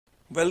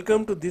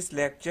Welcome to this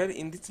lecture.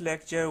 In this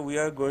lecture, we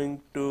are going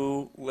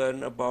to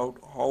learn about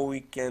how we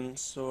can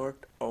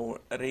sort our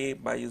array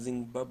by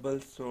using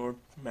bubble sort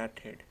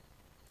method.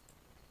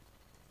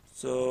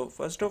 So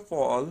first of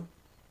all,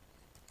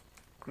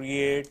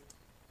 create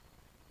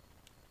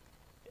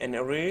an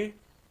array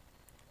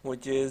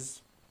which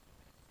is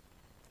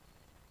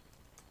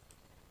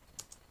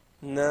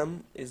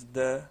num is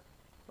the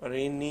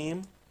array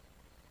name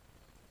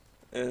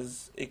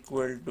is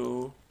equal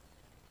to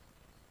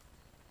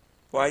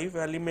 5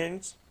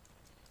 elements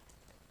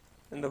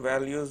and the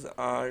values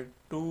are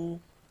 2,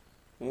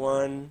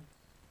 1,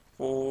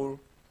 4,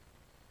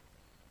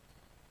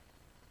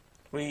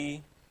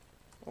 3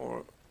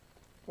 or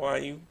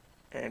 5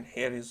 and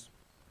here is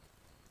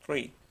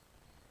 3.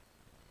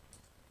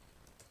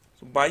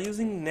 So by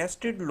using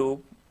nested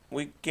loop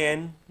we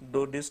can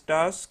do this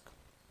task.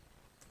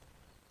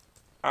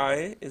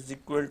 I is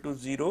equal to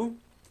 0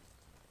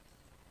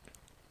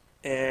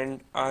 and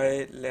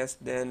I less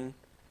than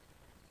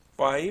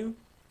 5,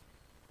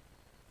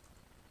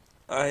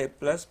 I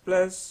plus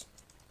plus.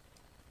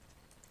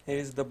 Here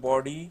is the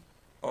body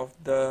of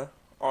the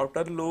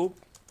outer loop.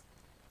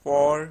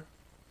 For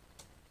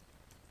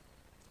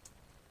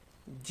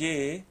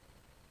j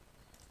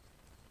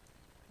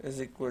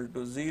is equal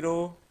to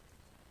 0,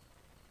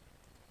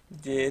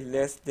 j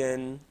less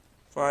than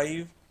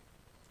 5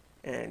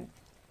 and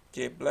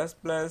j plus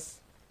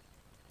plus,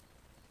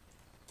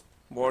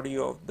 body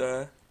of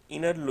the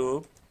inner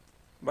loop.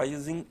 By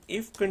using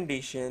if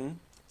condition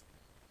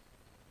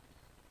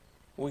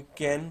we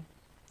can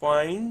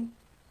find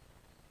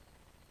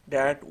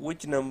that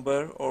which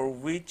number or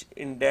which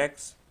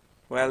index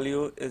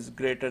value is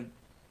greater.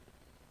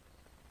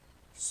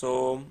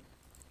 So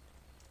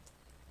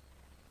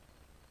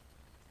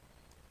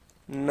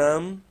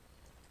num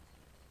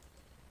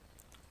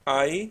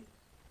I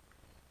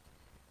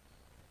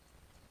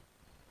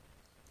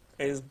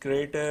is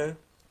greater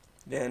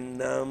than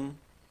num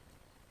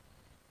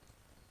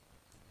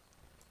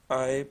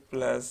I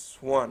plus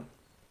 1.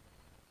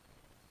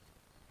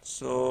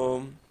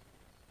 So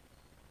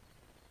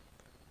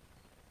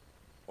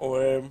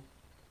or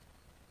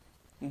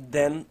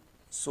then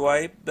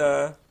swipe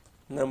the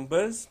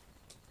numbers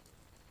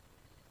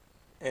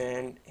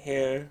and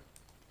here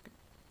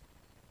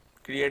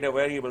create a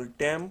variable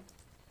temp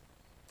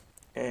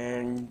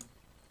and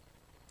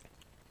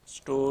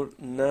store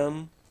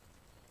num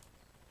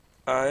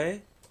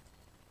I.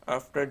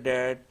 After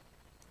that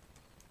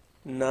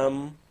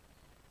num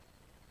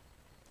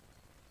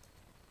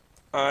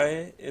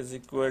I is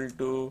equal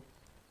to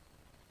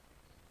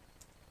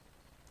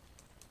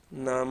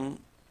num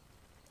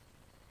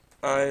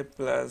I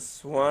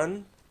plus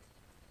 1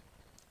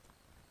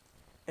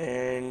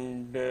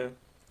 and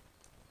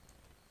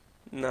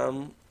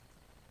num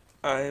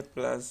I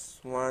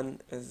plus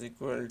 1 is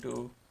equal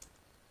to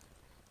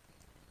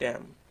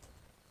temp.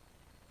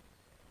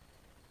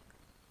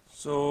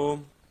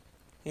 So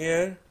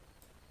here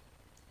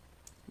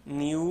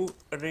new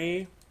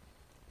array,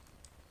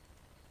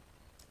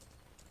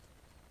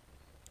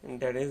 and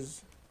that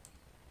is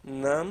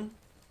num,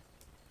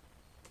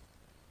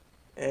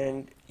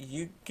 and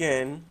you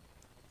can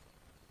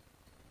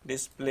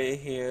display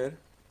here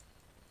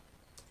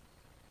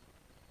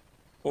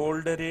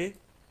old array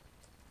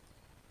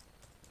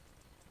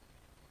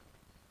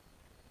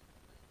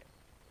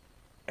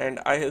and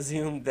I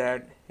assume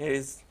that here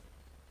is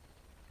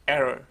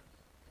error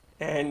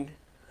and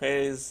here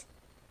is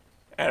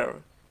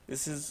error.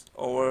 This is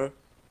our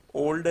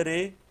old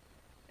array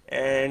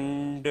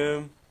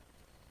and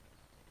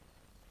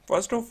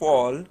first of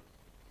all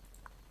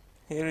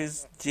here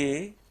is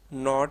j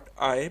not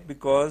I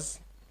because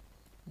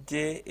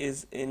j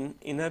is in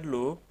inner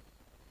loop.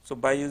 So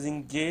by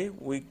using j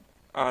we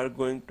are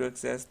going to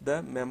access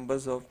the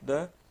members of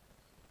the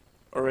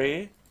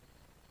array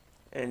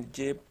and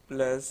j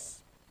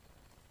plus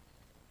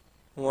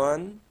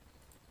 1,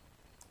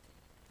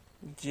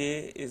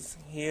 j is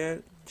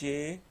here,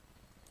 j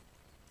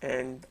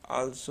and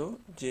also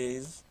j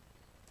is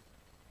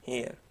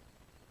here.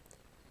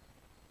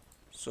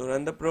 So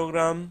run the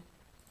program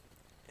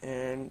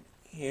and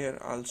here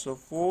also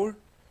 4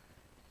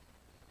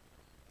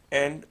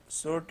 and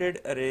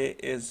sorted array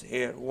is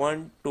here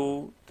 1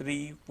 2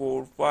 3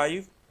 4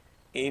 5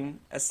 in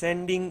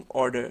ascending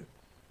order.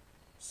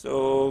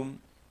 So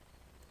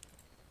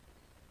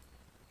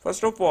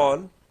first of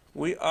all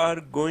we are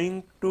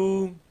going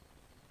to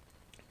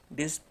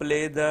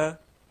display the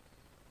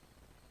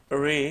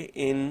array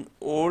in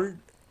old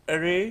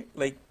array,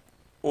 like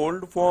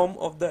old form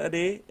of the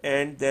array,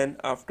 and then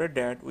after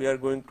that we are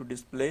going to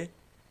display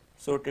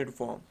sorted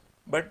form.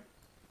 But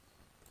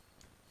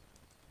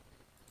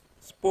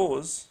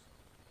suppose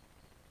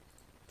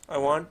I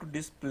want to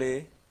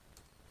display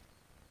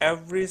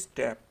every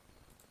step.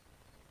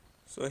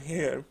 So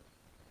here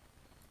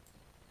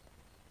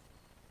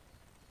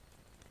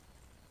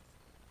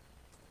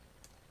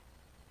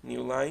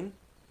new line.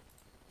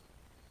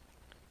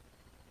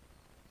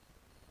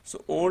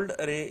 So old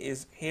array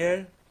is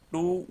here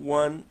 2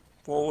 1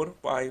 4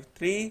 5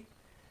 3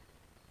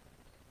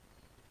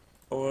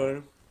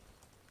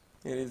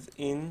 Here is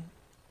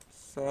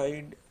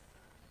inside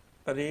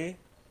array.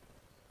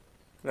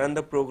 Run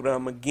the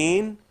program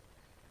again,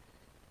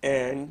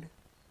 and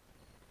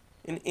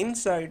in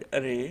inside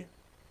array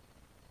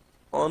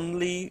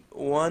only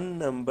one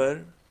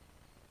number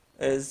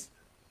is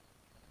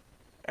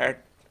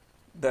at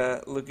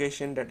the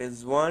location, that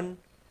is 1,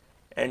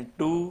 and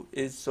 2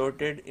 is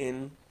sorted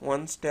in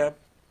one step,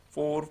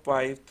 4,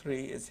 5,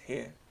 3 is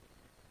here,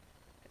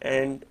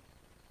 and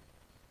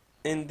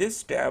in this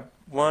step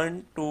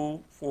 1,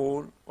 2,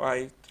 4,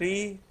 5,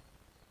 3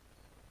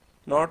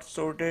 not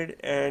sorted,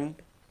 and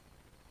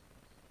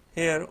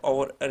here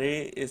our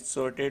array is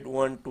sorted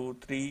 1, 2,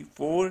 3,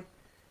 4,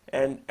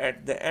 and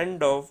at the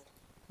end of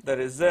the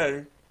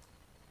result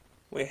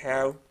we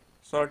have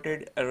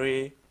sorted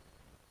array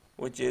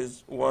which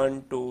is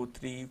 1, 2,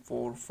 3,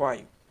 4,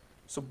 5.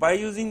 So by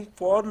using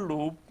for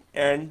loop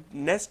and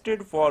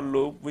nested for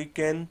loop we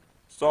can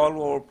solve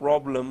our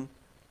problem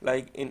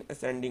like in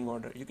ascending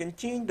order. You can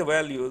change the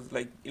values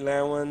like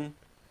 11,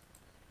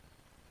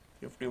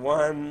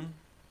 51,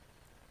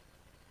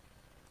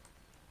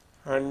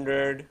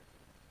 100,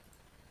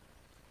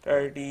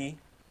 30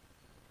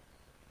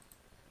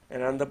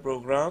 and run the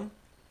program,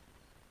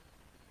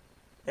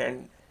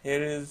 and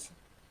here is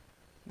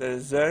the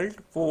result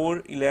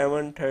 4,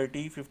 11,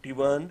 30,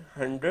 51,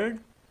 100.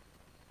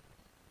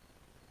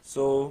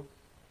 So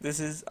this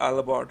is all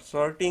about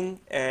sorting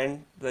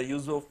and the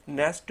use of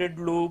nested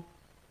loop,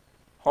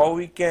 how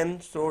we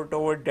can sort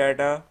our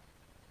data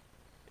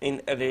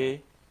in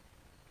array.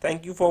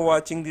 Thank you for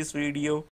watching this video.